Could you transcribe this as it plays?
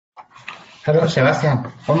Hello,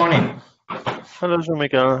 Sebastian. Good morning. Hello,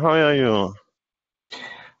 Miguel. How are you?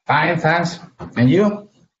 Fine, thanks. And you?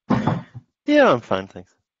 Yeah, I'm fine,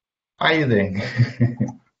 thanks. How are you doing?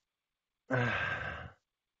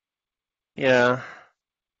 Yeah,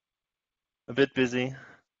 a bit busy,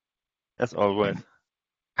 as always.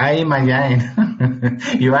 I imagine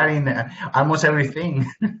you are in almost everything.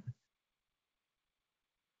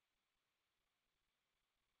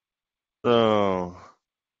 So,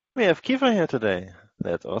 we have Kiefer here today.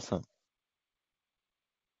 That's awesome.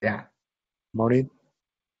 Yeah. Morning.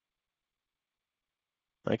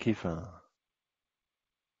 Hi, Kiefer.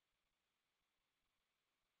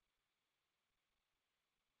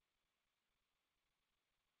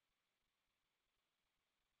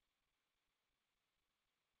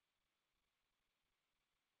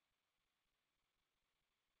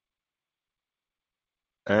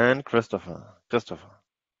 And Christopher. Christopher.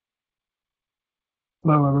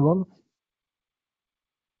 Hello, everyone.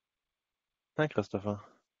 Hi, Christopher.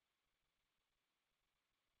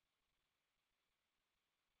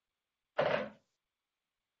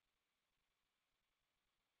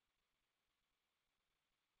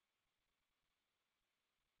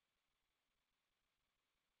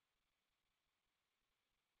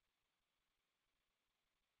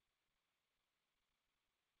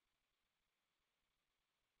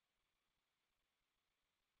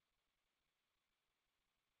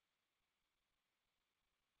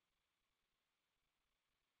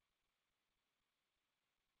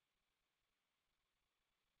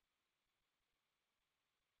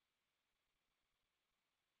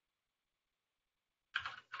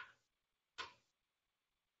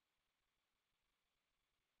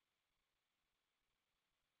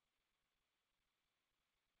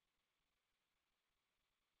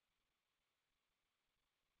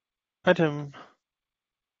 Hi, Tim.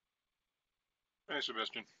 Hey,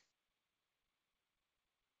 Sebastian.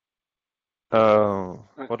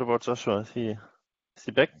 What about Joshua? Is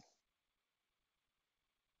he back?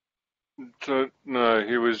 So, no,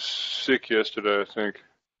 he was sick yesterday, I think.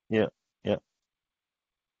 Yeah.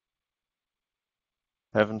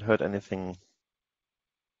 Haven't heard anything.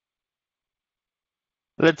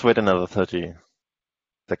 Let's wait another 30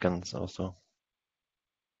 seconds or so.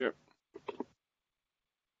 Yep.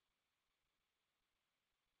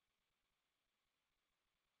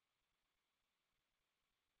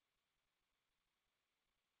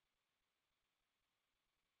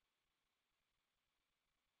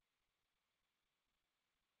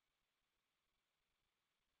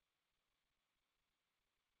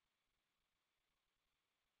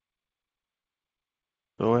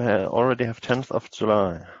 So we already have 10th of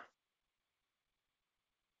July.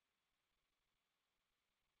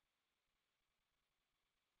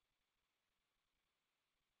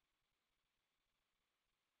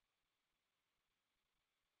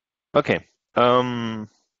 Okay.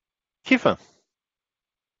 Kiefer.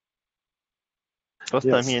 First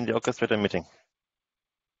time here Yes, in the Orchestration meeting.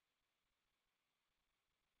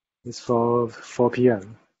 it's for 4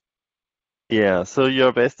 p.m. Yeah, so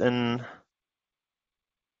you're based in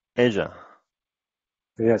Asia.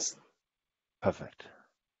 Yes, Perfect.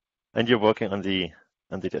 And you're working on the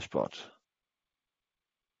dashboard.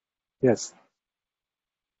 yes.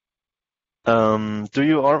 Do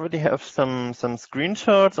you already have some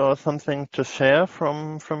screenshots or something to share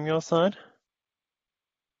from your side?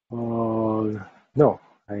 No,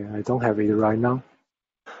 I don't have it right now.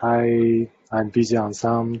 I'm busy on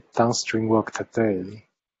some downstream work today.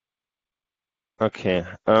 Okay.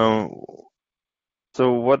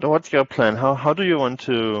 So what's your plan? How do you want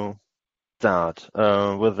to start?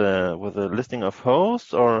 With a listing of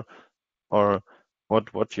hosts or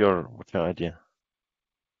what's your idea?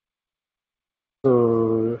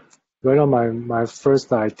 So right now, my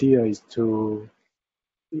first idea is to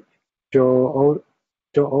show all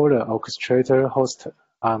the orchestrator host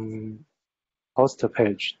host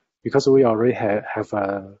page because we already have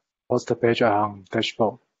a host page on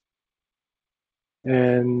dashboard.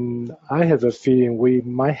 And I have a feeling we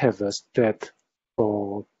might have a stat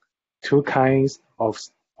for two kinds of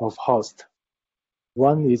host.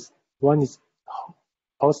 One is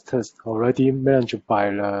hosts already managed by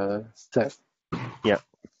the Ceph. Yeah.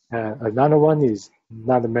 Another one is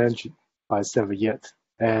not managed by Ceph yet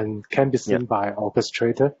and can be seen by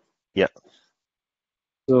Orchestrator. Yeah.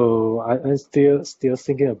 So I'm still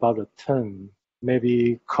thinking about the term,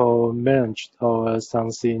 maybe co-managed or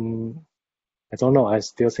something. I don't know. I'm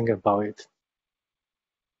still thinking about it.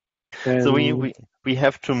 And So we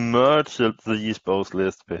have to merge these both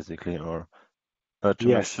lists basically, or to make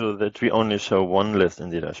yes, sure that we only show one list in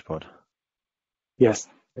the dashboard. yes.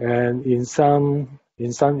 And in some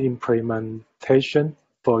in some implementation,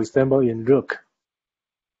 for example, in Rook,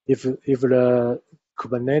 if the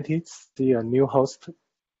Kubernetes see a new host,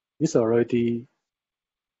 it's already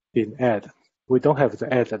been added. We don't have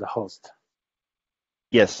to add the host.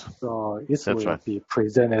 Yes, So it that's will right. be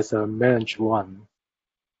presented as a managed one.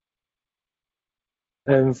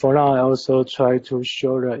 And for now, I also try to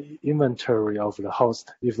show the inventory of the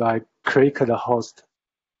host. If I click the host,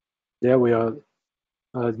 there will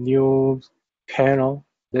a new panel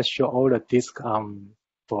that show all the disk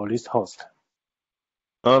for this host.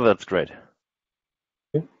 Oh, that's great.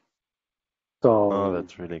 Okay. Oh, So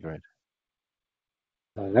that's really great.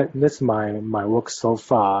 that's my work so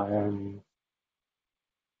far, and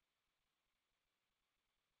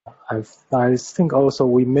I think also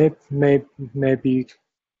we maybe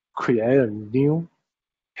create a new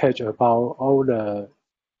page about all the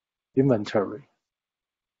inventory.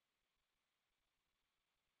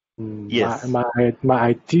 Yes. My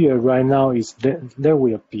idea right now is that there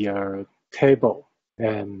will be a table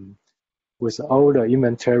and with all the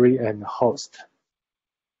inventory and host.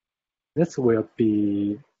 This will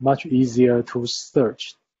be much easier to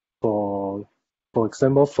search for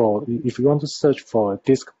example, if you want to search for a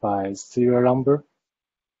disk by serial number,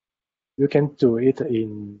 you can do it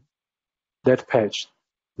in that page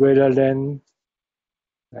rather than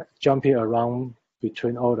jumping around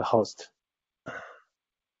between all the hosts.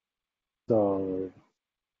 So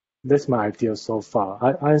that's my idea so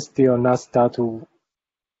far. I still not start to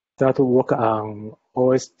work on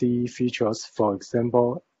OSD features, for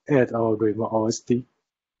example, add or remove OSD,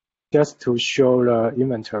 just to show the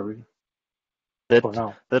inventory for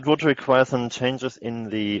now. That would require some changes in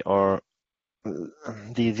the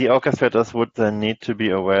orchestrators would then need to be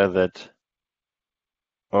aware that,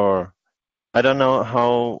 or I don't know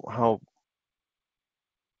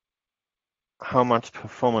how much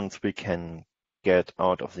performance we can get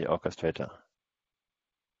out of the orchestrator.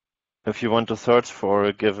 If you want to search for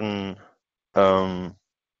a given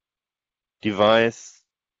device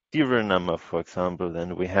serial number, for example,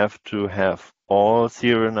 then we have to have all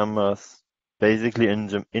serial numbers basically in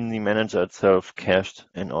the manager itself cached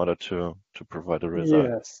in order to provide a result.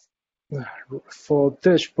 Yes. For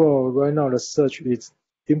dashboard, right now the search is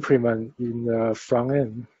implemented in the front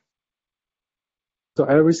end. So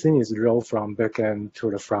everything is rolled from backend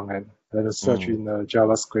to the front end and the search in the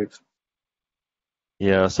JavaScript.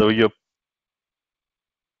 Yeah, so you're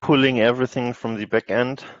pulling everything from the back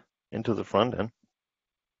end into the front end.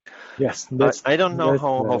 Yes, I don't know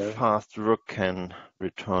how fast Rook can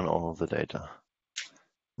return all of the data.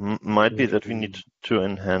 Might be that we need to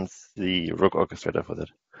enhance the Rook orchestrator for that.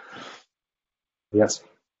 Yes.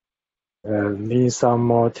 Need some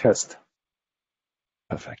more tests.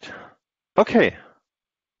 Perfect. Okay.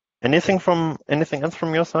 Anything else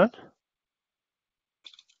from your side?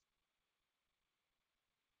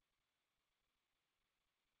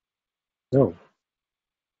 No.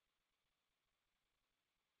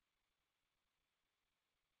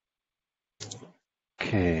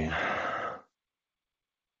 Okay.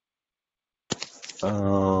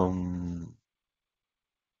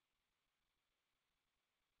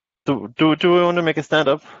 Do we want to make a stand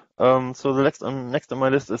up? So the next on my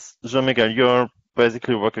list is Jean-Miguel. You're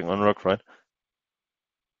basically working on Rook, right?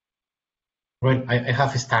 Well, I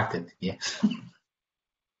have started, yes.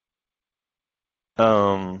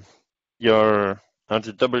 Your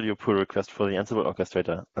RGW pull request for the Ansible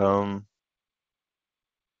orchestrator.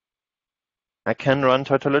 I can run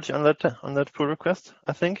tautology on that pull request,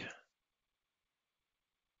 I think.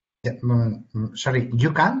 Yeah, sorry,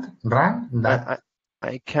 you can't run that?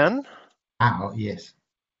 I can. Oh, yes.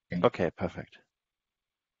 Okay, perfect.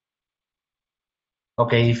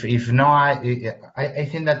 Okay, if no, I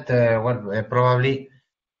think that probably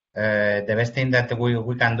the best thing that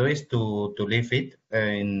we can do is to leave it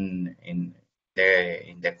in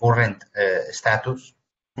the current status.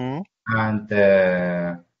 And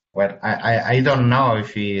well, I don't know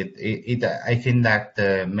if it I think that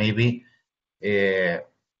maybe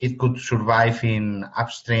it could survive in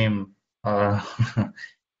upstream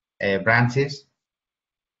branches,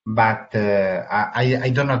 but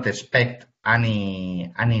I do not expect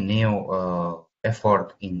any new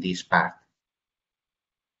effort in this part.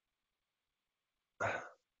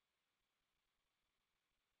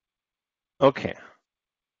 Okay.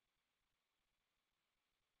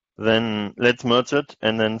 Then let's merge it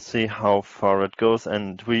and then see how far it goes.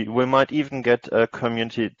 And we might even get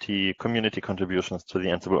community contributions to the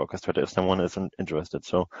Ansible orchestrator if someone is interested.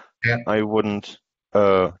 So Yeah. I wouldn't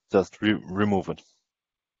just remove it.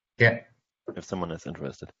 Yeah. If someone is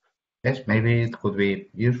interested. Yes, maybe it could be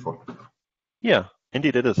useful. Yeah,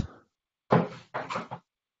 indeed it is.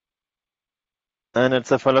 And at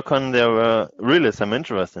Cephalocon, there were really some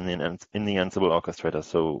interest in the Ansible orchestrator,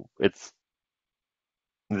 so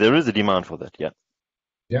there is a demand for that, yeah.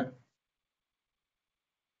 Yeah.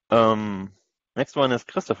 Next one is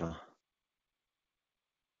Christopher.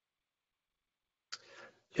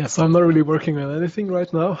 Yes, I'm not really working on anything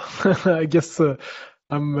right now. I guess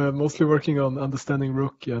I'm mostly working on understanding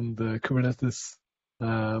Rook and Kubernetes.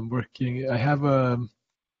 I have a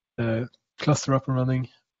cluster up and running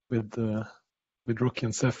with Rook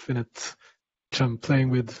and Ceph in it, which I'm playing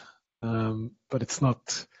with, but it's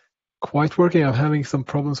not quite working. I'm having some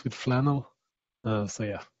problems with Flannel. So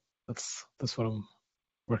yeah, that's what I'm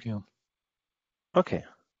working on. Okay.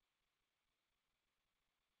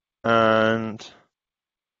 And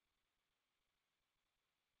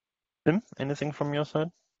Tim, anything from your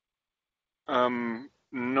side?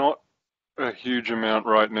 Not a huge amount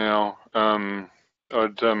right now.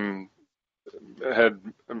 I'd had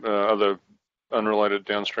other unrelated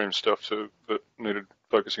downstream stuff that needed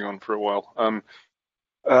focusing on for a while.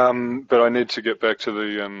 But I need to get back to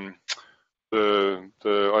the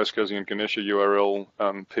iSCSI and Ganesha URL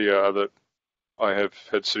PR that I have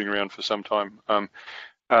had sitting around for some time.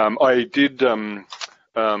 I did,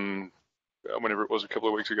 whenever it was a couple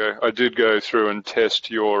of weeks ago, I did go through and test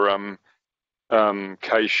your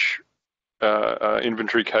cache,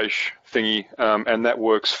 inventory cache thingy, and that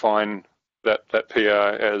works fine. That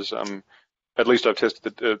PR as at least I've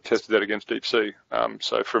tested that against DeepC.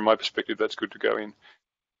 So from my perspective, that's good to go in.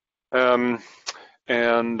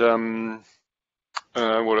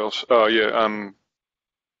 What else? Oh yeah,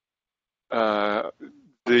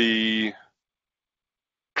 the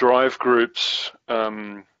drive groups,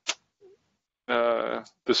 the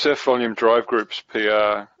Ceph volume drive groups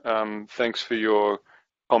PR. Thanks for your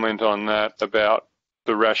comment on that about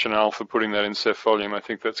the rationale for putting that in Ceph volume. I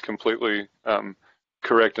think that's completely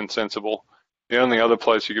correct and sensible. The only other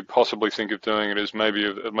place you could possibly think of doing it is maybe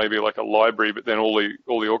like a library, but then all the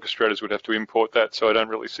orchestrators would have to import that. So I don't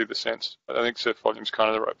really see the sense. I think Ceph volume is kind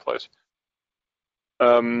of the right place.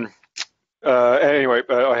 Anyway,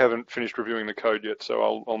 I haven't finished reviewing the code yet,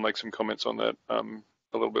 so I'll make some comments on that a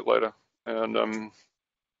little bit later. And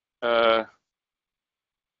yeah,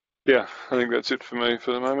 I think that's it for me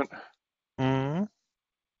for the moment. Mm-hmm.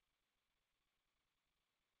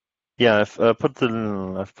 Yeah, I've put the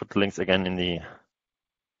links again in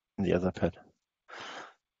the other pad.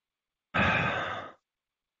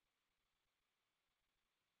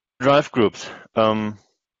 Drive groups.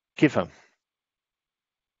 Kiefer.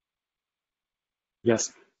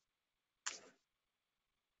 Yes.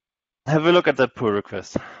 Have a look at that pull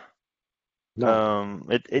request. No,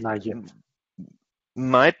 It not yet.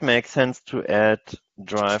 might make sense to add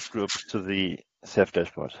drive groups to the Ceph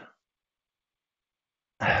dashboard.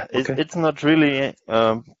 Okay. It's not really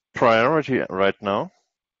priority right now,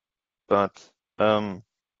 but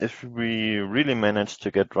if we really manage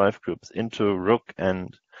to get drive groups into Rook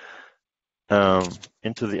and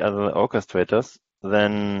into the other orchestrators,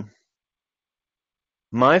 then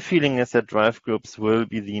my feeling is that drive groups will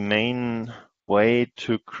be the main way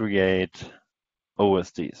to create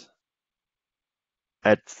OSDs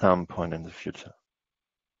at some point in the future.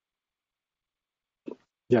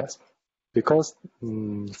 Yes, because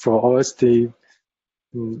for OSD,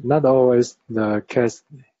 not always the case.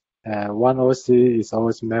 One OSD is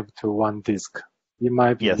always mapped to one disk. It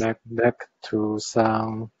might be Yes. mapped to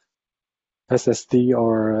some SSD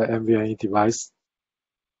or NVMe device.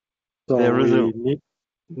 So There is we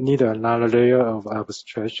need another layer of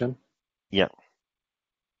abstraction. Yeah.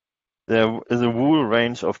 There is a whole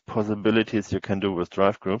range of possibilities you can do with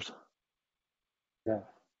drive groups. Yeah.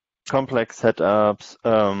 Complex setups,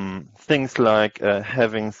 things like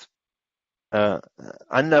having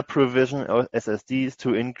under provision of SSDs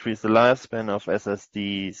to increase the lifespan of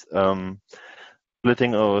SSDs,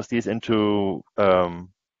 splitting OSDs into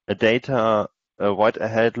a data, a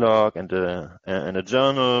write-ahead log, and a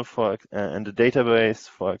journal and a database,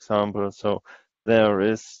 for example. So there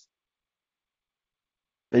is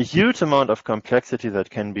a huge amount of complexity that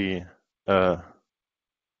can be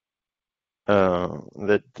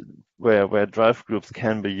where drive groups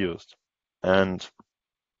can be used, and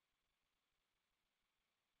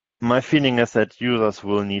my feeling is that users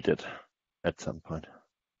will need it at some point.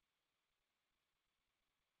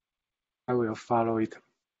 I will follow it.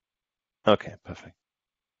 Okay, perfect.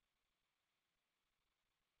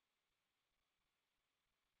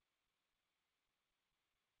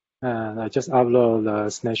 And I just upload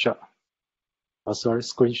the snapshot. Oh, sorry,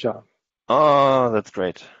 screenshot. Oh, that's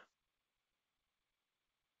great.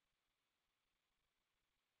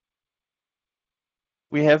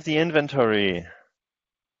 We have the inventory.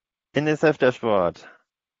 in the Ceph dashboard.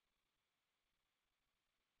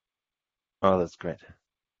 Oh, that's great.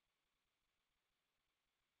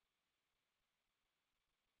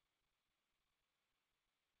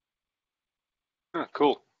 Oh,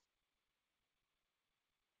 cool.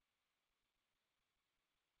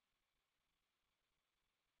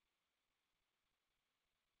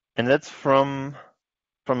 And that's from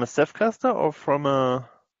a Ceph cluster or from a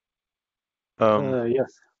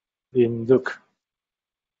Yes, in Rook.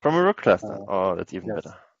 from a Rook cluster? Oh, that's even Yes.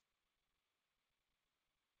 better.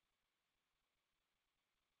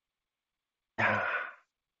 Yeah.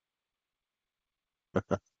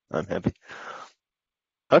 I'm happy.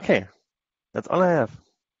 Okay, that's all I have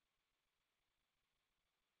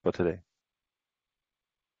for today.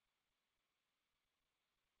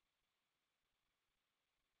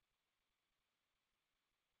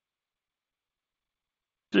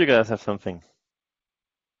 Do you guys have something?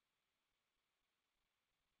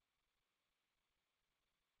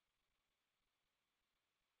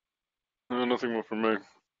 Nothing more from me.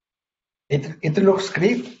 It looks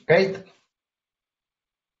great. Great.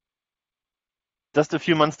 Just a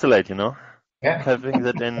few months too late, you know? Yeah. Having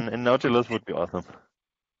that in Nautilus would be awesome.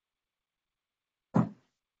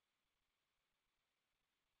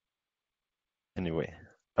 Anyway,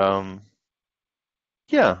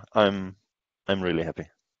 yeah, I'm really happy.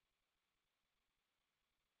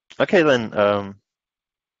 Okay, then,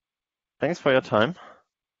 thanks for your time,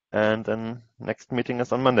 and then next meeting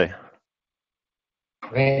is on Monday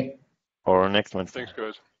Great. or next Wednesday. Thanks,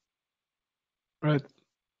 guys. Right.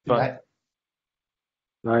 Bye.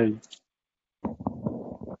 Bye. Bye.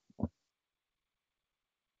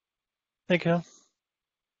 Thank you.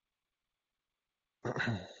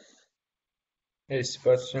 Hey,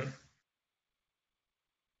 Sebastian.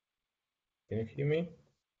 Can you hear me?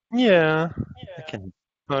 Yeah, I can.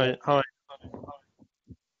 Hi.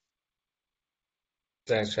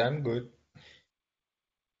 Thanks, I'm good.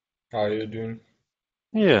 How are you doing?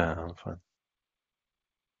 Yeah, I'm fine.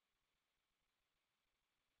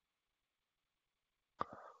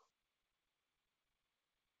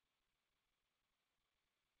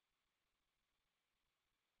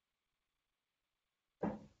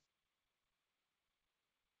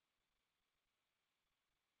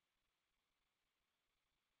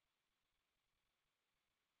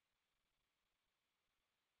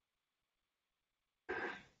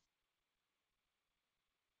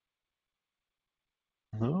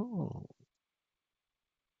 No,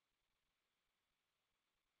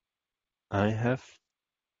 I have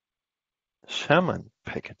Shaman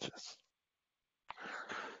packages.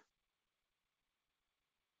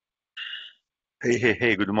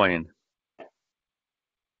 Hey, good morning.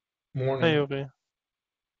 Hi, Morning. Yuri.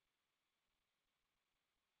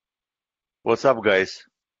 What's up, guys?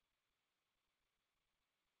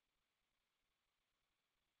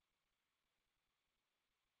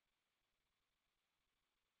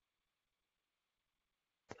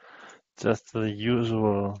 Just the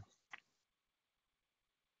usual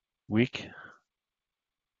week,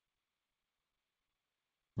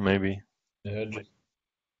 maybe. Yeah, just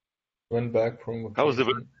went back from How's the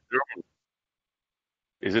weather vacation. in Germany?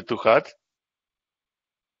 Is it too hot?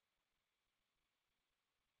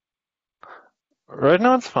 Right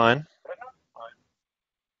now it's fine.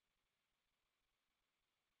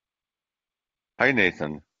 Hi,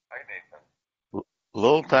 Nathan.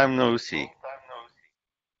 Long time no see.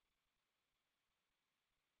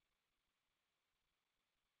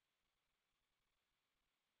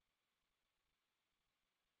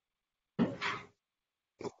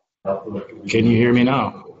 Can you hear me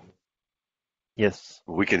now? Yes.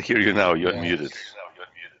 We can hear you now. You're Yeah. muted.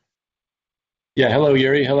 Yeah, hello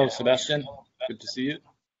Yuri, hello Sebastian. Good to see you.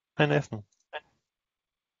 Hi, Nathan.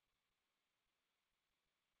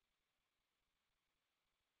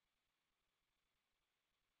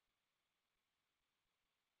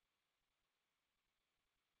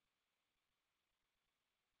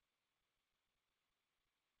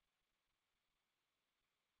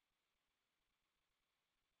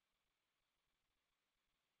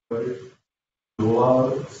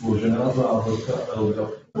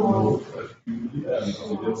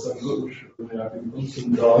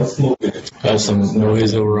 There's some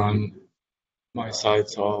noise over on my side,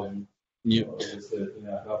 so I'll mute.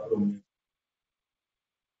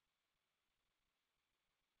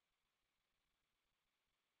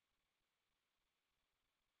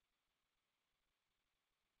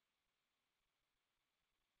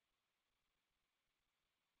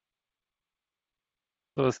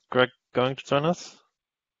 So is Greg going to join us?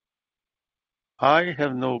 I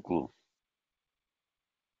have no clue.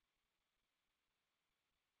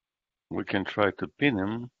 We can try to pin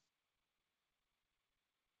him.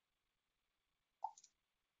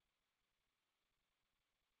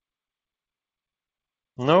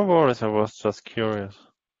 No worries, I was just curious.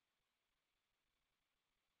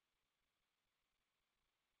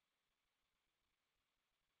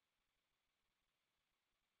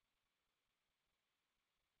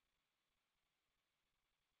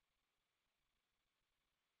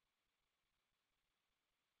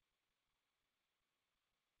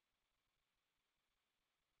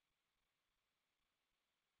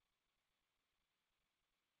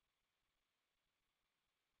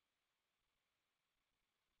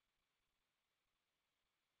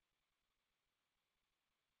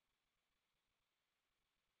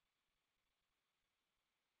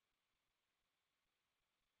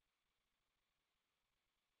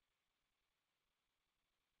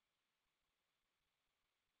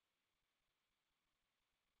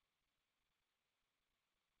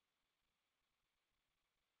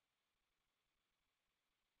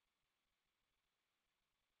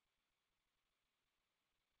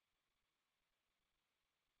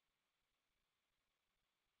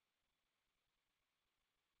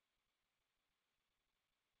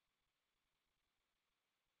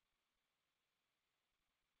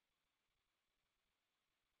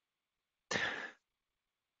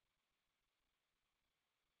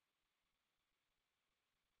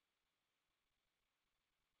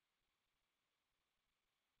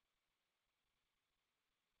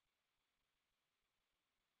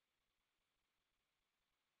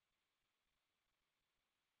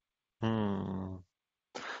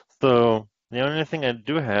 So the only thing I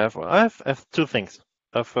do have, well, I have two things.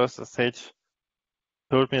 First, Sage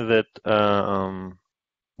told me that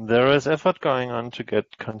there is effort going on to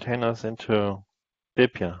get containers into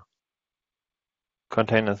Zapier.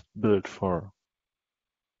 Containers built for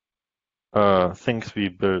things we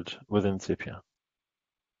build within Zapier.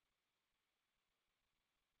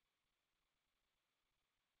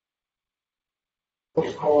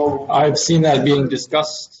 I've seen that being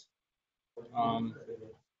discussed.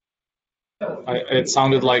 It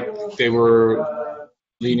sounded like they were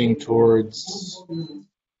leaning towards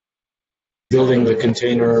building the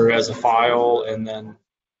container as a file and then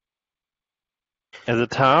As a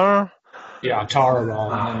tar? yeah, tar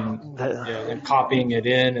and then copying it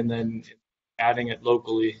in and then adding it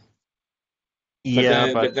locally.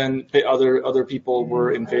 But then the other people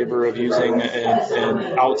were in favor of using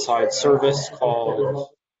an outside service called,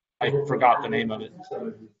 I forgot the name of it.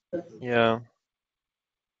 Yeah.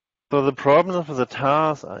 So the problem with the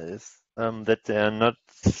tars is that they are not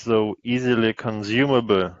so easily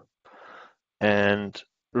consumable, and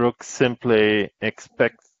Rook simply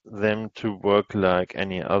expects them to work like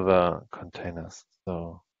any other containers.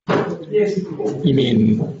 So You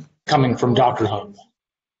mean coming from Docker Hub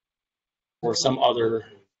or some other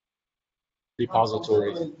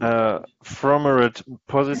repository? from a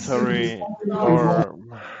repository or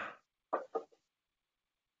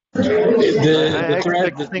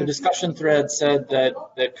the discussion thread said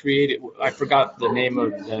that created, I forgot the name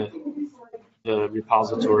of the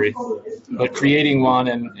repository, but creating one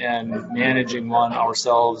and managing one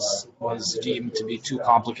ourselves was deemed to be too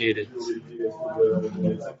complicated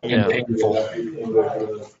and painful.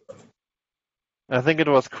 I think it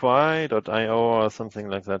was Quai.io or something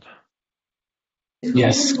like that.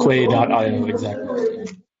 Yes, Quai.io, exactly.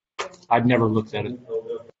 I've never looked at it.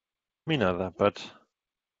 Me neither, but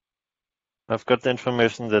I've got the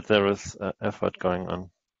information that there is effort going on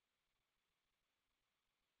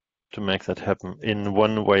to make that happen in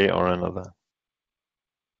one way or another.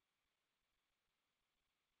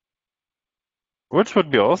 Which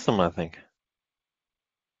would be awesome, I think.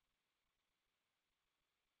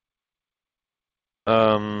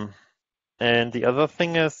 And the other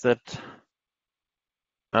thing is that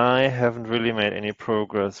I haven't really made any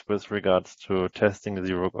progress with regards to testing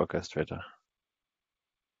the Rook orchestrator.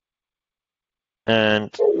 And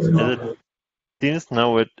as it seems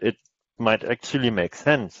now, it might actually make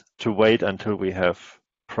sense to wait until we have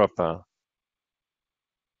proper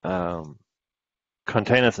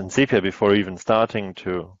containers in Zapier before even starting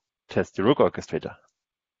to test the Rook orchestrator.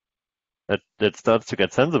 That starts to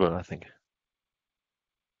get sensible, I think.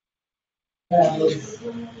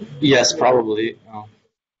 Yes, probably.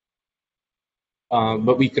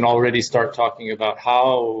 But we can already start talking about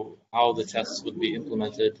how the tests would be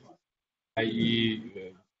implemented.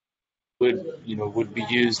 I.e., would we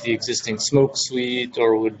use the existing Smoke suite,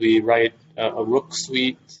 or would we write a Rook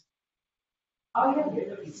suite?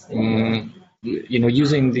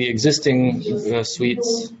 Using the existing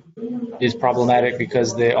suites is problematic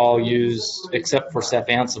because they all use, except for Ceph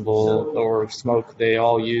Ansible or Smoke, they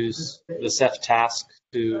all use the Ceph task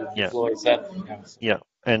to deploy Ceph. Yeah,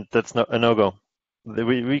 and that's a no-go.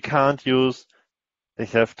 We can't use the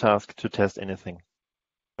Ceph task to test anything.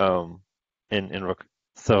 in Rook.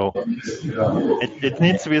 So it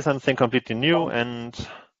needs to be something completely new, and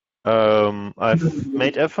I've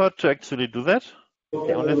made effort to actually do that.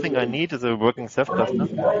 The only thing I need is a working Ceph cluster.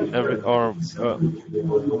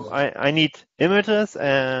 I need images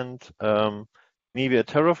and maybe a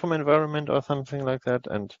Terraform environment or something like that,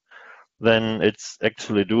 and then it's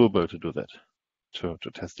actually doable to do that, to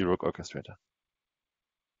test the Rook orchestrator.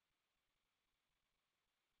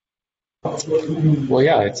 Well,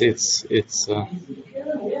 yeah, it's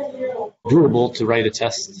doable to write a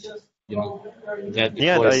test, that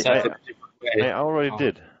deploys Ceph in a different way. I already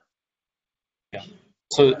did. Yeah.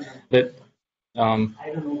 So that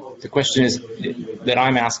the question is that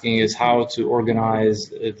I'm asking is how to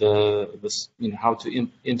organize how to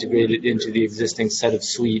integrate it into the existing set of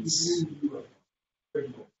suites.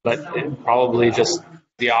 But probably just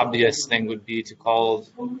the obvious thing would be to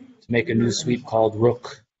make a new suite called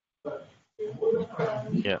Rook.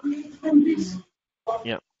 Yeah.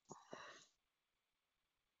 Yeah.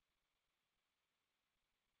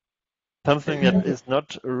 Something that is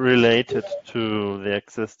not related to the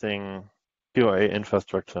existing QA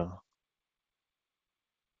infrastructure.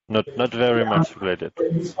 Not very much related.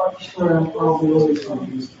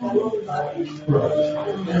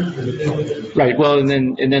 Right. Well, and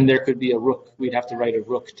then there could be a Rook. We'd have to write a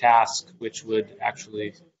Rook task, which would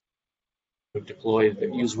actually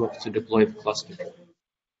use Rook to deploy the cluster.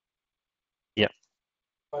 Yeah.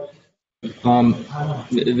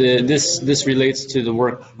 This relates to the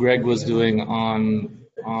work Greg was doing on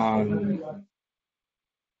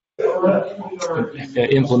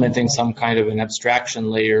implementing some kind of an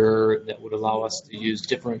abstraction layer that would allow us to use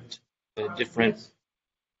different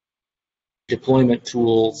deployment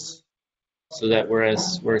tools, so that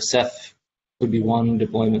whereas Ceph could be one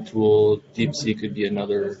deployment tool, DeepC could be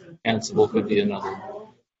another, Ansible could be another.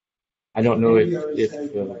 I don't know if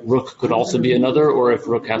Rook could also be another, or if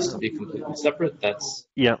Rook has to be completely separate.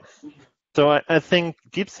 Yeah. So I think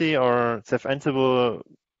DeepC or Ceph Ansible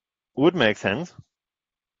would make sense,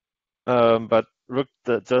 but Rook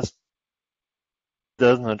just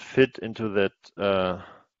does not fit into that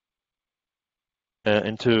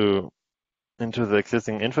into the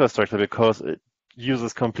existing infrastructure, because it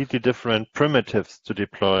uses completely different primitives to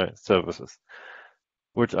deploy services,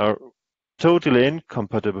 which are totally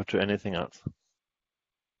incompatible to anything else.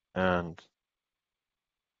 And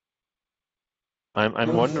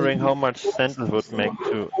I'm wondering how much sense it would make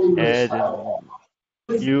to add a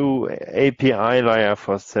new API layer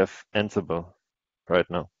for Ceph Ansible right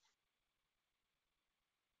now.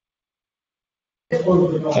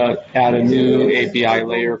 Add a new API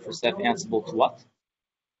layer for Ceph Ansible to what?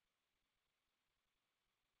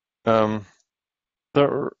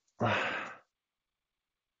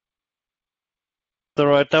 So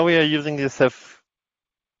right now we are using the Ceph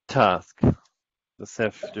task, the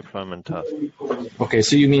Ceph deployment task. Okay,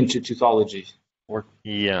 so you mean to Teuthology?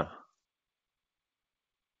 Yeah.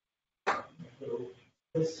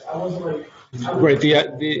 Right.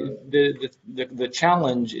 The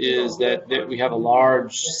challenge is that we have a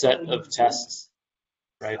large set of tests,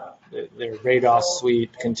 right? The Rados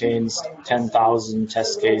suite contains 10,000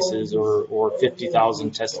 test cases or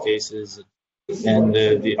 50,000 test cases, and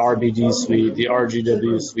the RBD suite, the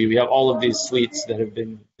RGW suite. We have all of these suites that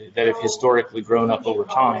have historically grown up over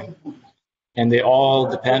time, and they all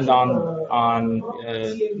depend on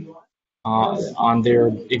there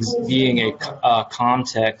being a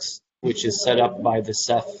context which is set up by the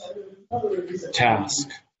Ceph task.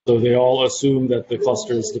 So they all assume that the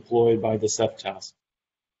cluster is deployed by the Ceph task.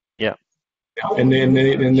 Yeah. And then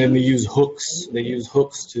they use hooks. They use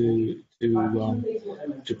hooks to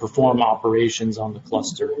perform operations on the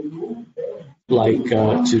cluster, like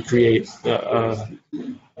to create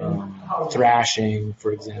thrashing,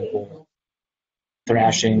 for example.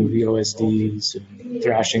 Thrashing the OSDs, and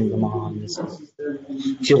thrashing the mons,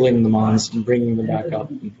 killing the mons, and bringing them back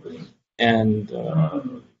up, and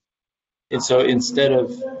so instead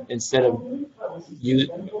of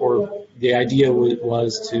the idea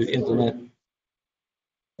was to implement,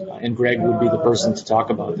 and Greg would be the person to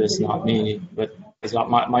talk about this, not me, but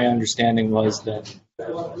my understanding was that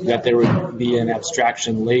there would be an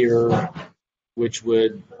abstraction layer which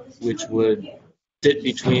would sit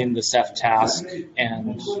between the Ceph task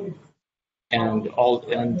and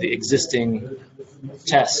the existing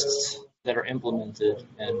tests that are implemented,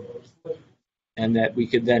 and that we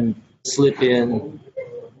could then slip in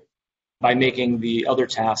by making the other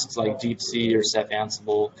tasks like DeepC or Ceph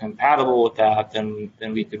Ansible compatible with that. Then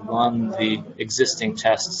we could run the existing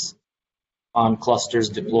tests on clusters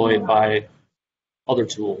deployed by other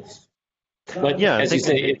tools. But yeah, as you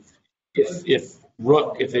say, if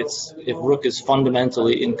Rook, if Rook is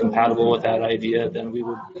fundamentally incompatible with that idea, then we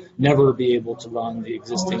would never be able to run the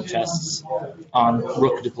existing tests on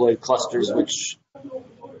Rook deployed clusters, which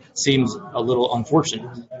seems a little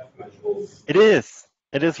unfortunate. It is.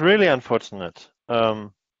 It is really unfortunate.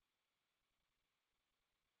 But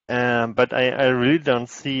I really don't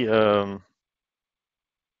see a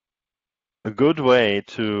good way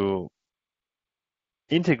to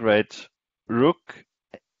integrate Rook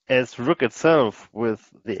as Rook itself with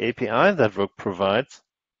the API that Rook provides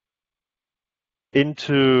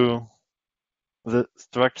into the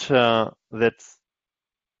structure that's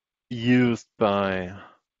used by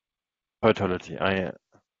Poetology.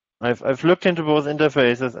 I've looked into both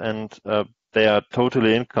interfaces and they are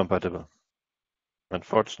totally incompatible,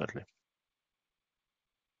 unfortunately.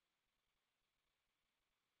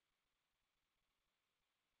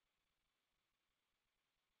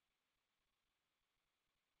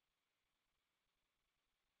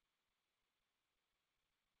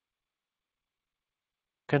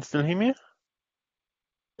 Can still hear me?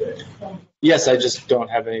 Yes, I just don't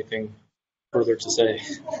have anything further to say.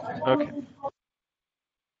 Okay.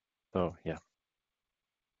 So yeah.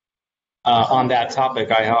 On that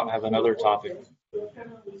topic, I have another topic,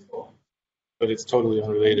 but it's totally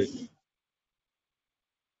unrelated.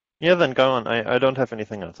 Yeah, then go on. I don't have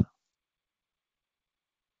anything else.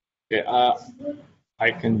 Okay,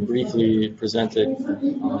 I can briefly present it.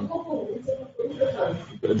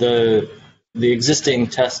 The existing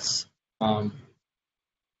tests, a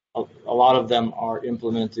lot of them are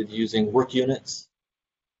implemented using work units.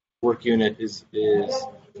 Work unit is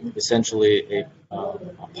essentially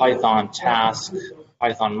a Python task,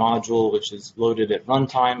 Python module, which is loaded at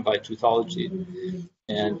runtime by Toothology,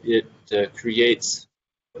 and it creates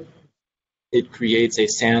a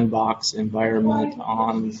sandbox environment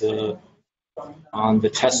on the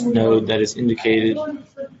test node that is indicated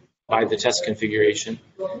by the test configuration,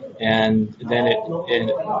 and then it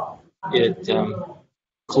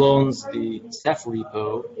clones the Ceph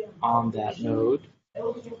repo on that node,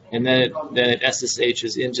 and then it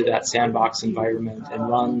SSHs into that sandbox environment and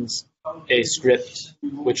runs a script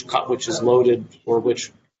which is loaded, or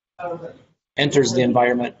which enters the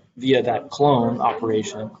environment via that clone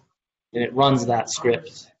operation, and it runs that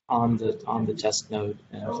script on the test node.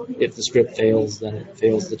 And if the script fails, then it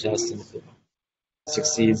fails the test, and if it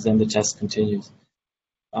succeeds, then the test continues.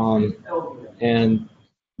 And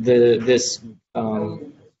this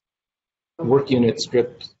work unit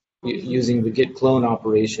script using the git clone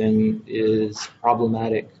operation is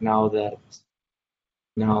problematic now that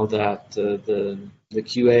the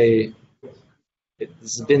QA,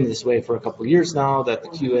 this has been this way for a couple of years now, that the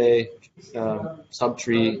QA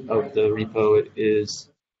subtree of the repo is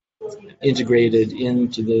integrated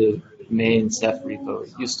into the main Ceph repo.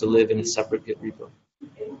 It used to live in a separate Git repo.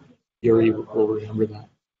 Yuri will remember that.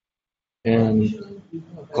 And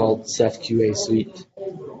called Ceph QA Suite.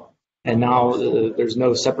 And now there's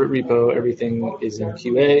no separate repo. Everything is in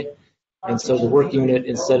QA. And so the work unit,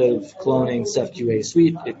 instead of cloning Ceph QA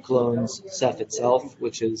Suite, it clones Ceph itself,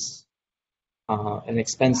 which is an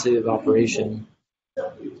expensive operation.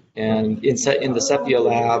 And in the Sepia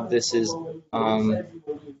lab, this is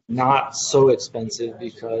not so expensive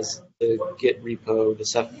because the Git repo, the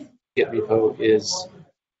Ceph Git repo, is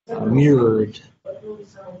mirrored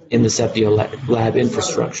in the Sepia lab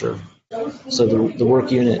infrastructure. So the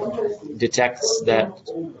work unit detects that,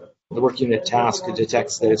 the work unit task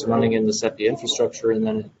detects that it's running in the Sepia infrastructure, and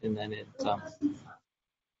then it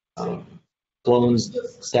clones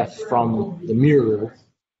Ceph from the mirror,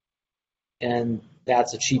 and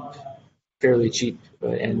that's a fairly cheap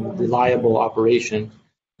and reliable operation.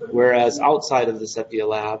 Whereas outside of the Sepia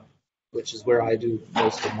lab, which is where I do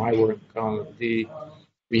most of my work,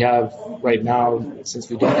 we have right now, since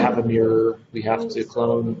we don't have a mirror, we have to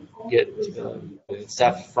clone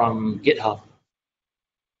Ceph from GitHub,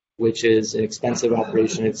 which is an expensive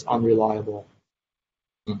operation. It's unreliable.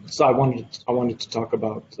 So I wanted to talk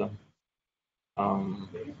about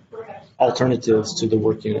alternatives to the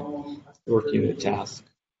work unit task.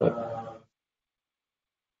 But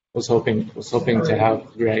was hoping to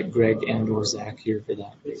have Greg and or Zach here for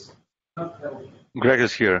that. Greg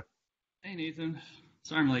is here. Hey Nathan,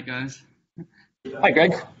 sorry I'm late, guys. Hi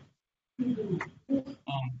Greg.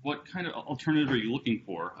 What kind of alternative are you looking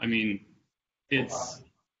for? I mean, it's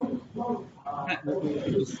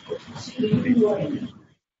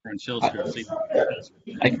shell scripts.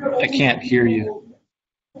 I can't hear you.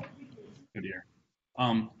 Oh dear.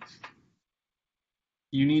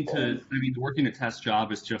 You need to. I mean, the working a test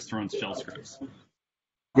job is just run shell scripts.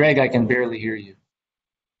 Greg, I can barely hear you.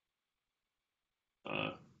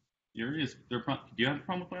 Do you have a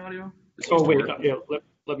problem with my audio? Oh wait, yeah.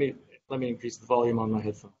 Let me increase the volume on my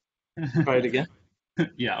headphone. Try it again.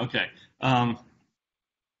 Yeah. Okay.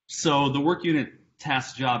 So the work unit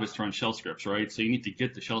task job is to run shell scripts, right? So you need to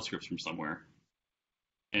get the shell scripts from somewhere,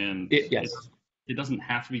 and Yes. it doesn't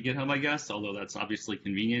have to be GitHub, I guess. Although that's obviously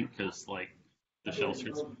convenient because like the shell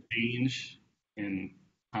scripts change in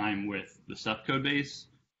time with the Ceph code base.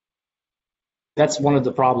 That's one of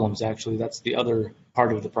the problems, actually. That's the other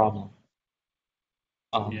part of the problem.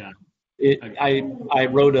 Yeah. I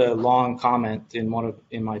wrote a long comment in my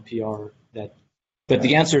PR that, but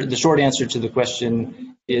the short answer to the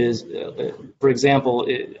question is, for example,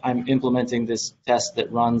 I'm implementing this test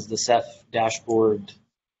that runs the Ceph dashboard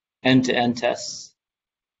end-to-end tests,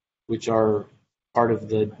 which are part of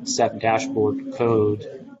the Ceph dashboard code.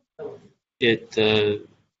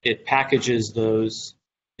 It packages those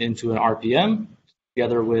into an RPM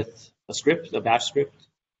together with a script, a bash script,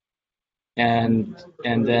 and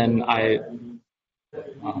then I,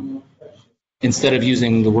 instead of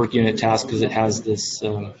using the work unit task because it has this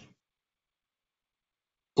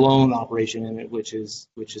clone operation in it, which is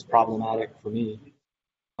problematic for me,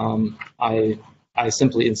 I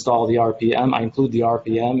simply install the RPM. I include the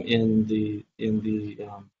RPM in the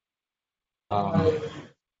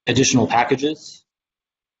additional packages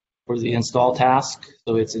for the install task,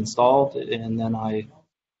 so it's installed, and then I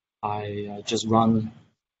just run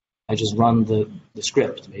the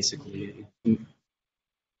script, basically.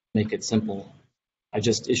 Make it simple. I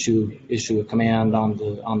just issue a command on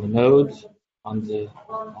the node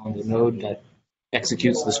that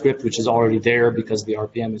executes the script, which is already there because the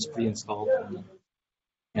RPM is pre-installed,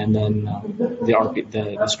 and then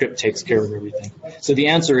the script takes care of everything. So the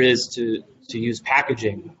answer is to use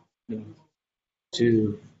packaging,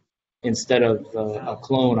 to instead of a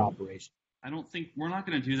clone operation. I don't think we're not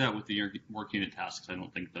going to do that with the work unit tasks. I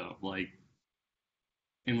don't think though. Like,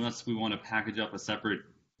 unless we want to package up a separate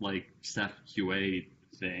like Ceph QA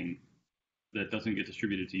thing that doesn't get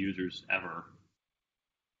distributed to users ever,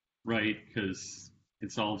 right? Because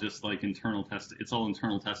it's all just like internal test. It's all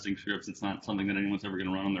internal testing scripts. It's not something that anyone's ever going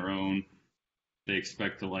to run on their own. They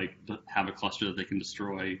expect to have a cluster that they can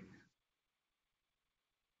destroy.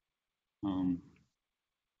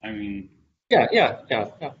 I mean. Yeah.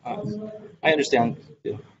 I understand,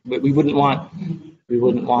 but we wouldn't want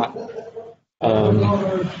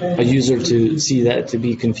a user to see that, to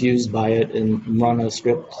be confused by it and run a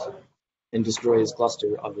script and destroy his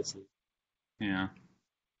cluster, obviously. Yeah.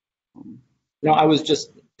 No, I was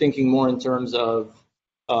just thinking more in terms of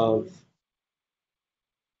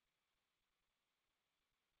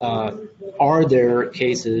are there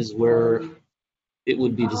cases where it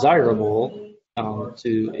would be desirable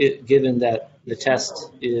given that the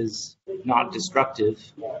test is not destructive,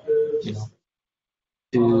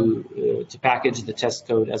 to package the test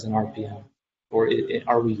code as an RPM, or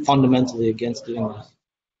are we fundamentally against doing that?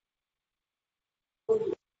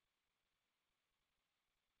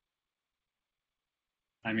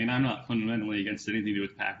 I mean, I'm not fundamentally against anything to do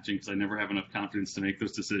with packaging because I never have enough confidence to make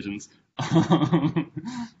those decisions.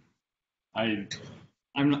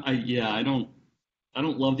 I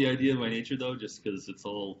don't love the idea by nature though, just because it's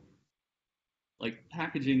all like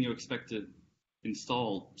packaging you expect to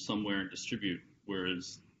install somewhere and distribute,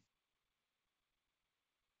 whereas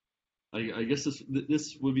I guess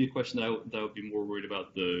this would be a question that I would be more worried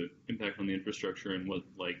about the impact on the infrastructure and what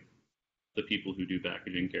like the people who do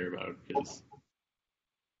packaging care about, because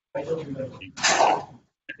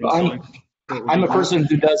I'm a person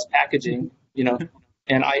who does packaging,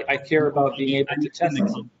 and I care about being able to test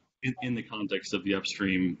in the context of the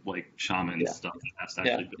upstream like shaman stuff that has to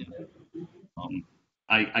actually be.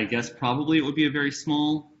 I guess probably it would be a very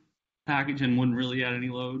small package and wouldn't really add any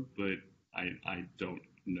load, but I don't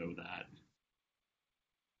know that.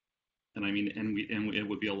 And I mean, and it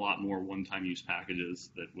would be a lot more one-time use packages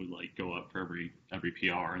that would like go up for every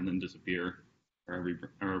PR and then disappear, or every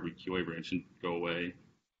QA branch and go away.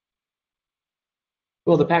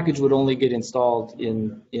 Well, the package would only get installed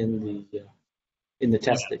in the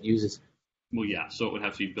test that uses it. Well, yeah, so it would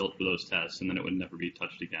have to be built for those tests, and then it would never be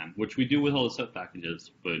touched again, which we do with all the Ceph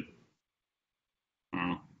packages, but I don't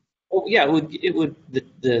know. Oh yeah, it would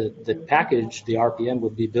the package, the RPM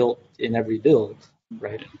would be built in every build,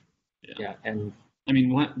 right? Yeah, and I mean,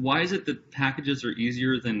 why is it that packages are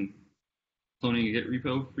easier than cloning a Git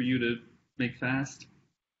repo for you to make fast?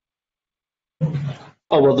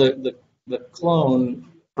 Oh well, the clone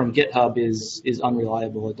from GitHub is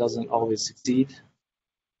unreliable. It doesn't always succeed.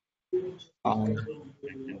 And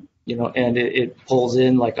it pulls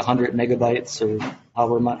in like 100 megabytes or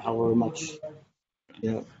however much.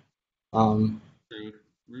 True.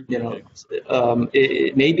 you know,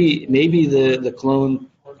 maybe the clone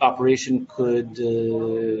operation could,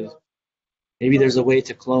 maybe there's a way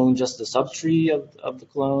to clone just the subtree of the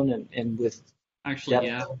clone and with Actually,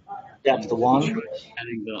 depth one.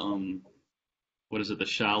 Adding the what is it, the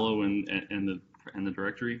shallow and the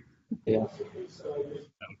directory? Yeah.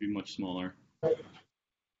 That would be much smaller.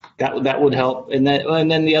 That would help. And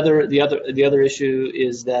then the other issue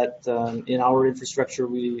is that in our infrastructure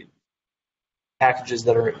we packages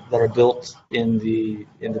that are built in the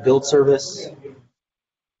build service,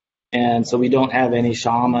 and so we don't have any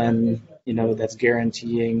shaman, you know, that's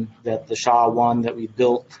guaranteeing that the SHA-1 that we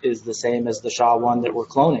built is the same as the SHA-1 that we're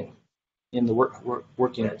cloning in the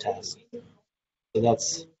work unit task. So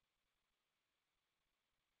that's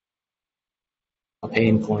a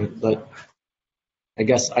pain point, but I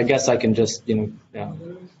guess I can just, you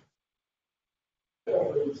know,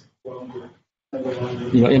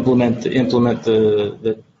 implement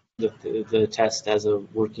the test as a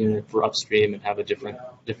work unit for upstream and have a different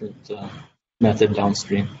method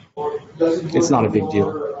downstream. It's not a big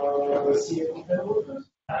deal.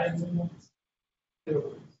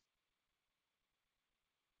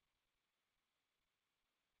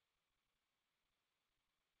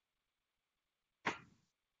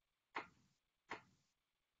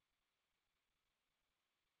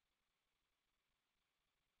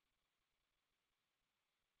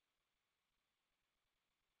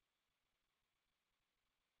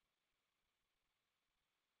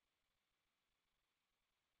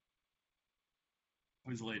 I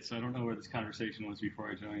was late, so I don't know where this conversation was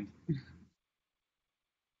before I joined. Do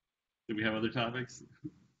we have other topics?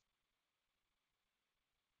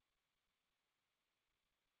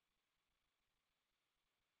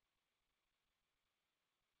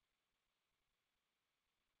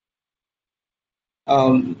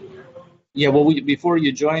 Yeah, well, before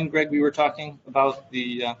you joined, Greg, we were talking about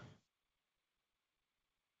the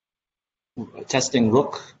testing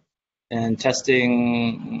Rook and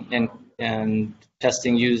testing and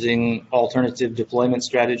testing using alternative deployment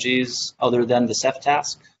strategies other than the Ceph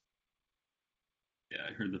task. Yeah,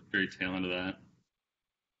 I heard the very tail end of that.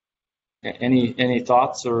 Any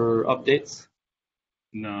thoughts or updates?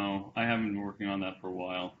 No, I haven't been working on that for a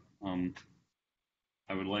while. I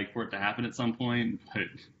would like for it to happen at some point, but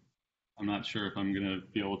I'm not sure if I'm going to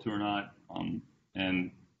be able to or not.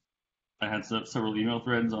 And I had several email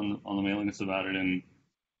threads on the mailing list about it, and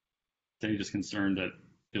Dave is concerned that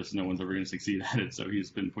just no one's ever going to succeed at it. So he's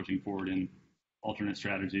been pushing forward in alternate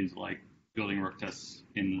strategies like building work tests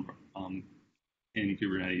in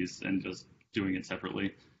Kubernetes and just doing it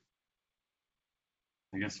separately.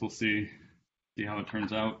 I guess we'll see how it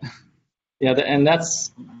turns out. Yeah, and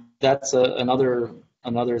that's another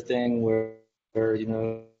thing where you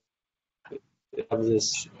know we have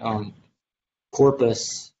this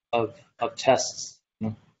corpus of tests, you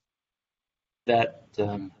know, that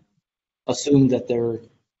assume that they're,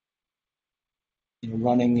 you know,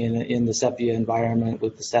 running in the Ceph environment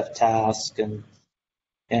with the Ceph task and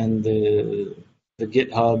the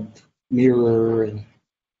GitHub mirror, and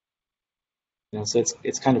you know, so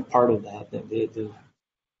it's kind of part of that.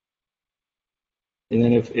 And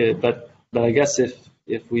then but I guess if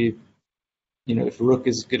we, you know, if Rook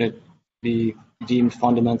is going to be deemed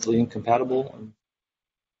fundamentally incompatible,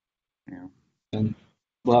 Yeah. then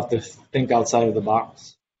we'll have to think outside of the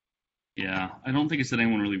box. Yeah, I don't think it's that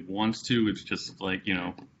anyone really wants to. It's just like, you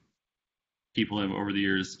know, people have over the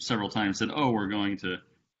years several times said, oh, we're going to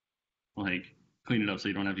like clean it up so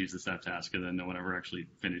you don't have to use the Ceph task, and then no one ever actually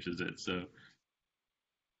finishes it. So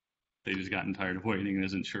they just gotten tired of waiting and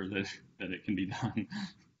isn't sure that it can be done.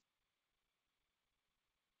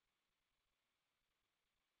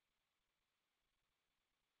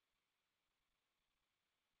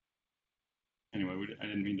 Anyway, I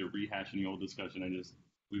didn't mean to rehash any old discussion.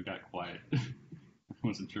 We got quiet. I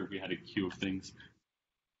wasn't sure if we had a queue of things.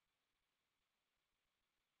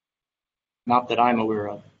 Not that I'm aware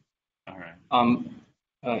of. All right.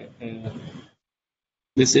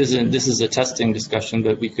 This is a testing discussion,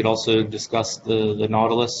 but we could also discuss the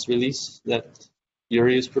Nautilus release that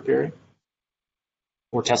Yuri is preparing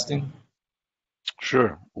or testing.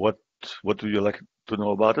 Sure. What do you like to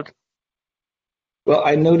know about it? Well,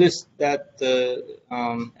 I noticed that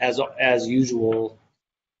as usual,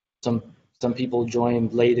 some people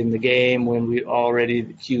joined late in the game when the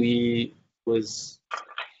QE was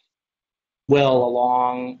well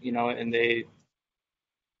along, you know, and they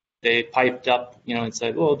piped up, you know, and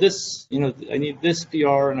said, "Well, this, you know, I need this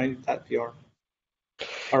PR and I need that PR."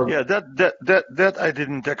 Yeah, that I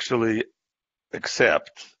didn't actually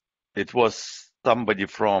accept. It was somebody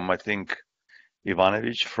from, I think,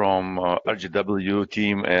 Ivanovic from RGW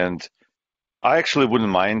team, and I actually wouldn't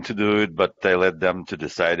mind to do it, but I let them to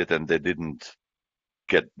decide it, and they didn't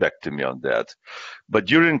get back to me on that. But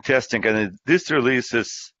during testing, and this release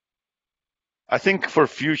is, I think for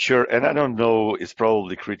future, and I don't know, it's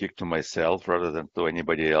probably critic to myself rather than to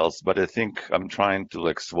anybody else, but I think I'm trying to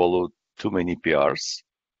like swallow too many PRs.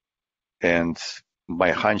 And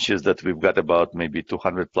my hunch is that we've got about maybe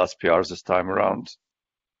 200 plus PRs this time around.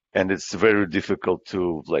 And it's very difficult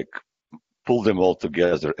to like pull them all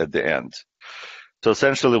together at the end. So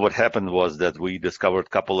essentially what happened was that we discovered a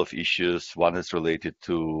couple of issues. One is related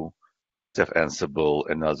to Ceph Ansible,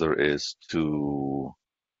 another is to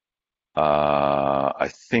I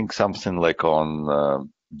think something like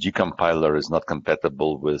on G-compiler is not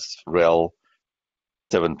compatible with RHEL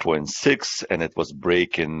 7.6, and it was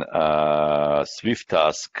breaking Swift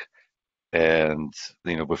task. And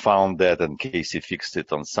we found that, and Casey fixed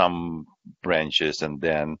it on some branches, and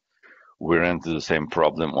then we ran into the same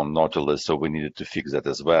problem on Nautilus, so we needed to fix that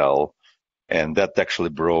as well. And that actually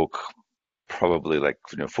broke probably like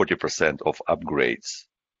 40% of upgrades.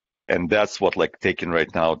 And that's what like taking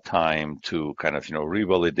right now time to kind of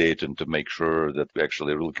revalidate and to make sure that we're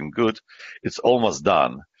actually looking good. It's almost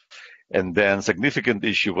done. And then significant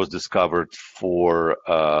issue was discovered for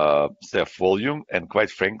Ceph volume, and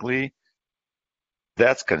quite frankly,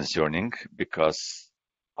 that's concerning because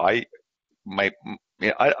I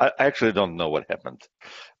actually don't know what happened,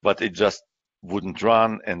 but it just wouldn't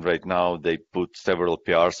run. And right now they put several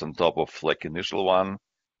PRs on top of like initial one.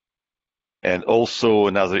 And also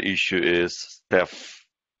another issue is Ceph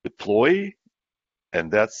deploy,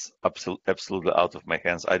 and that's absolutely out of my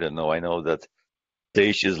hands. I don't know. I know that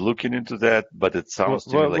Sage is looking into that, but it sounds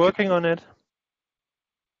to me like working on it.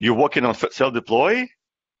 You're working on Ceph deploy?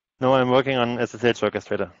 No, I'm working on SSH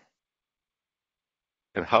Orchestrator.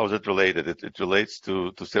 And how is it related? It relates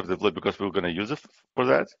to Ceph deploy because we're going to use it for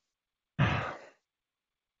that?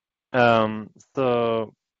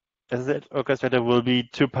 So SSH Orchestrator will be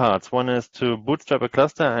two parts. One is to bootstrap a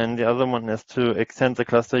cluster, and the other one is to extend the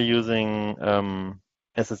cluster using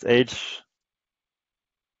SSH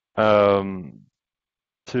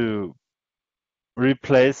to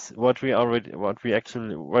replace what we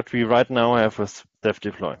right now have with Ceph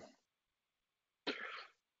deploy.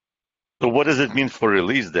 So what does it mean for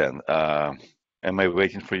release then? Am I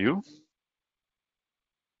waiting for you?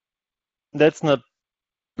 That's not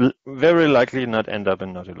very likely not end up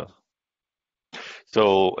in Nautilus.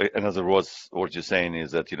 So in other words, what you're saying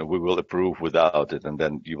is that we will approve without it, and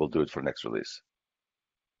then you will do it for next release.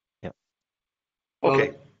 Yeah.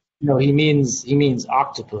 Okay. No, he means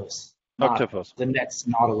Octopus. Not Octopus. the next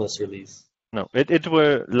Nautilus release. No, it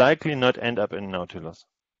will likely not end up in Nautilus.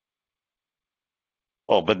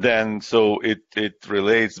 Oh, but then so it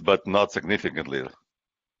relates, but not significantly.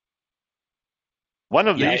 One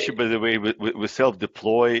of the issue, by the way, with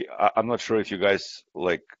self-deploy, I'm not sure if you guys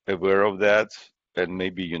like aware of that, and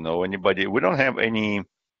maybe anybody. We don't have any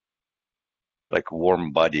like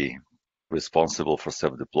warm body responsible for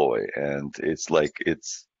self-deploy, and it's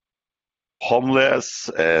homeless,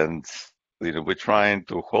 and we're trying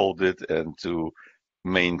to hold it and to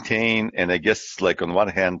maintain. And I guess like on one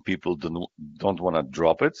hand, people don't want to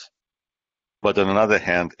drop it, but on another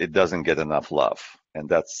hand, it doesn't get enough love, and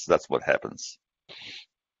that's what happens.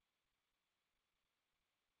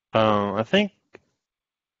 I think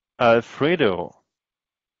Alfredo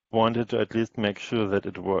wanted to at least make sure that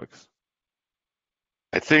it works.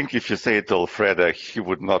 I think if you say it to Alfredo, he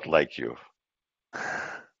would not like you.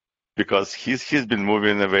 Because he's been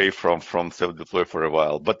moving away from self-deploy for a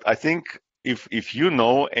while. But I think if you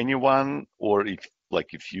know anyone, or if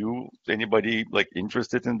anybody like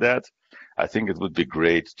interested in that, I think it would be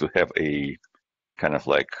great to have a kind of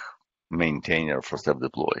like maintainer for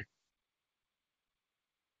self-deploy.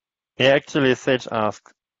 Yeah, actually, Sage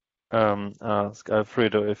asked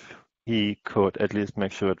Alfredo if he could at least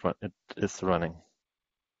make sure it is running.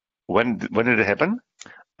 When did it happen?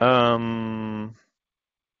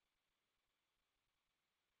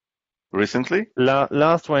 Recently?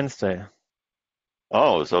 Last Wednesday.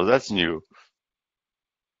 Oh, so that's new.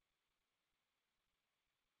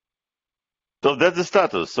 So that's the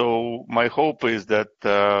status. So my hope is that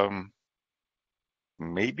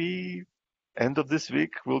maybe end of this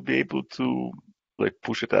week we'll be able to like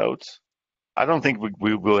push it out. I don't think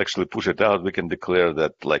we will actually push it out. We can declare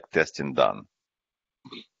that like testing done.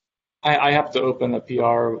 I have to open a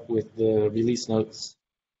PR with the release notes.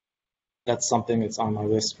 That's something that's on my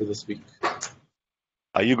list for this week.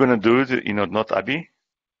 Are you going to do it? Not Abby?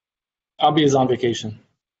 Abby is on vacation,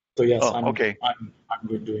 so yes, okay. I'm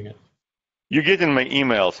good doing it. You get in my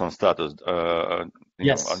emails on status,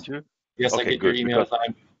 Yes. aren't you? Yes, Okay, I get good, your emails.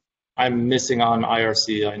 because I'm missing on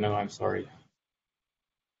IRC. I know. I'm sorry.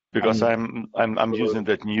 I'm using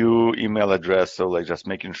that new email address, so like just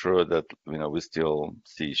making sure that we still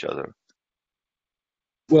see each other.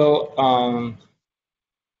 Well,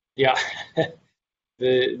 yeah,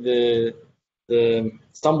 the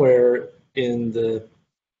somewhere in the,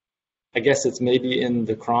 I guess it's maybe in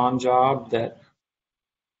the cron job that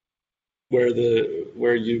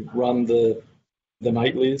where you run the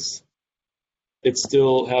nightlies, it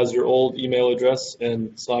still has your old email address,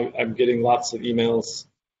 and so I'm getting lots of emails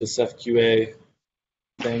to Ceph QA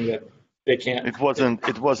saying that they can't. It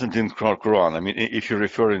wasn't in cron. I mean, if you're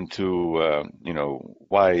referring to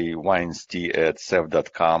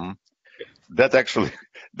weinst@ceph.com, that actually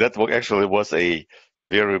was a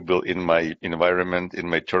variable in my environment in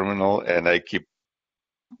my terminal, and I keep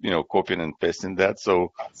copying and pasting that.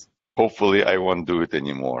 So hopefully I won't do it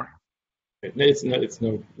anymore. It's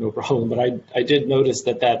no problem, but I did notice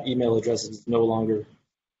that email address is no longer.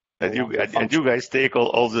 And you guys take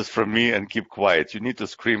all this from me and keep quiet. You need to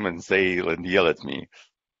scream and say and yell at me.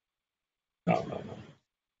 No.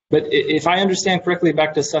 But if I understand correctly,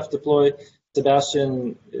 back to Ceph deploy,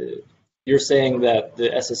 Sebastian, you're saying that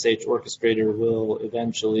the SSH orchestrator will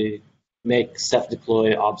eventually make Ceph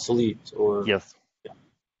deploy obsolete or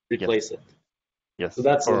replace it. Yes. So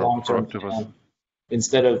that's a long-term plan.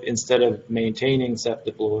 Instead of maintaining Ceph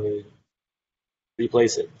deploy,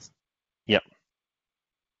 replace it. Yeah.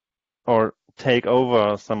 Or take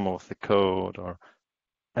over some of the code, or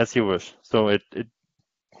as you wish. So it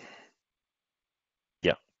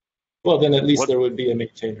yeah. Well, then at least there would be a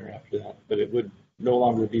maintainer after that, but it would no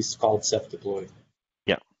longer be called Ceph deploy.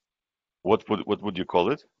 Yeah. What would you call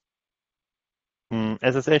it?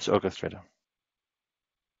 SSH orchestrator.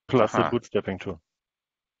 Plus the bootstrapping tool.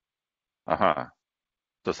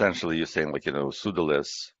 So essentially you're saying like,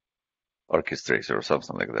 sudoless orchestrator or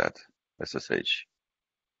something like that. SSH.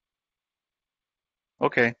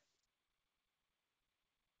 Okay.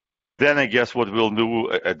 Then I guess what we'll do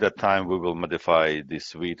at that time, we will modify the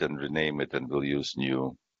suite and rename it, and we'll use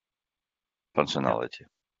new functionality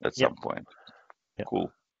at some point. Yeah.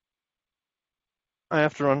 Cool. I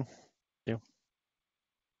have to run.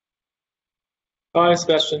 Bye,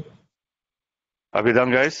 Sebastian. Are we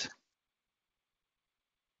done, guys?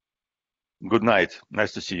 Good night.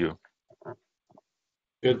 Nice to see you.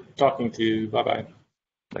 Good talking to you. Bye-bye.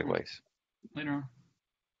 Likewise. Later.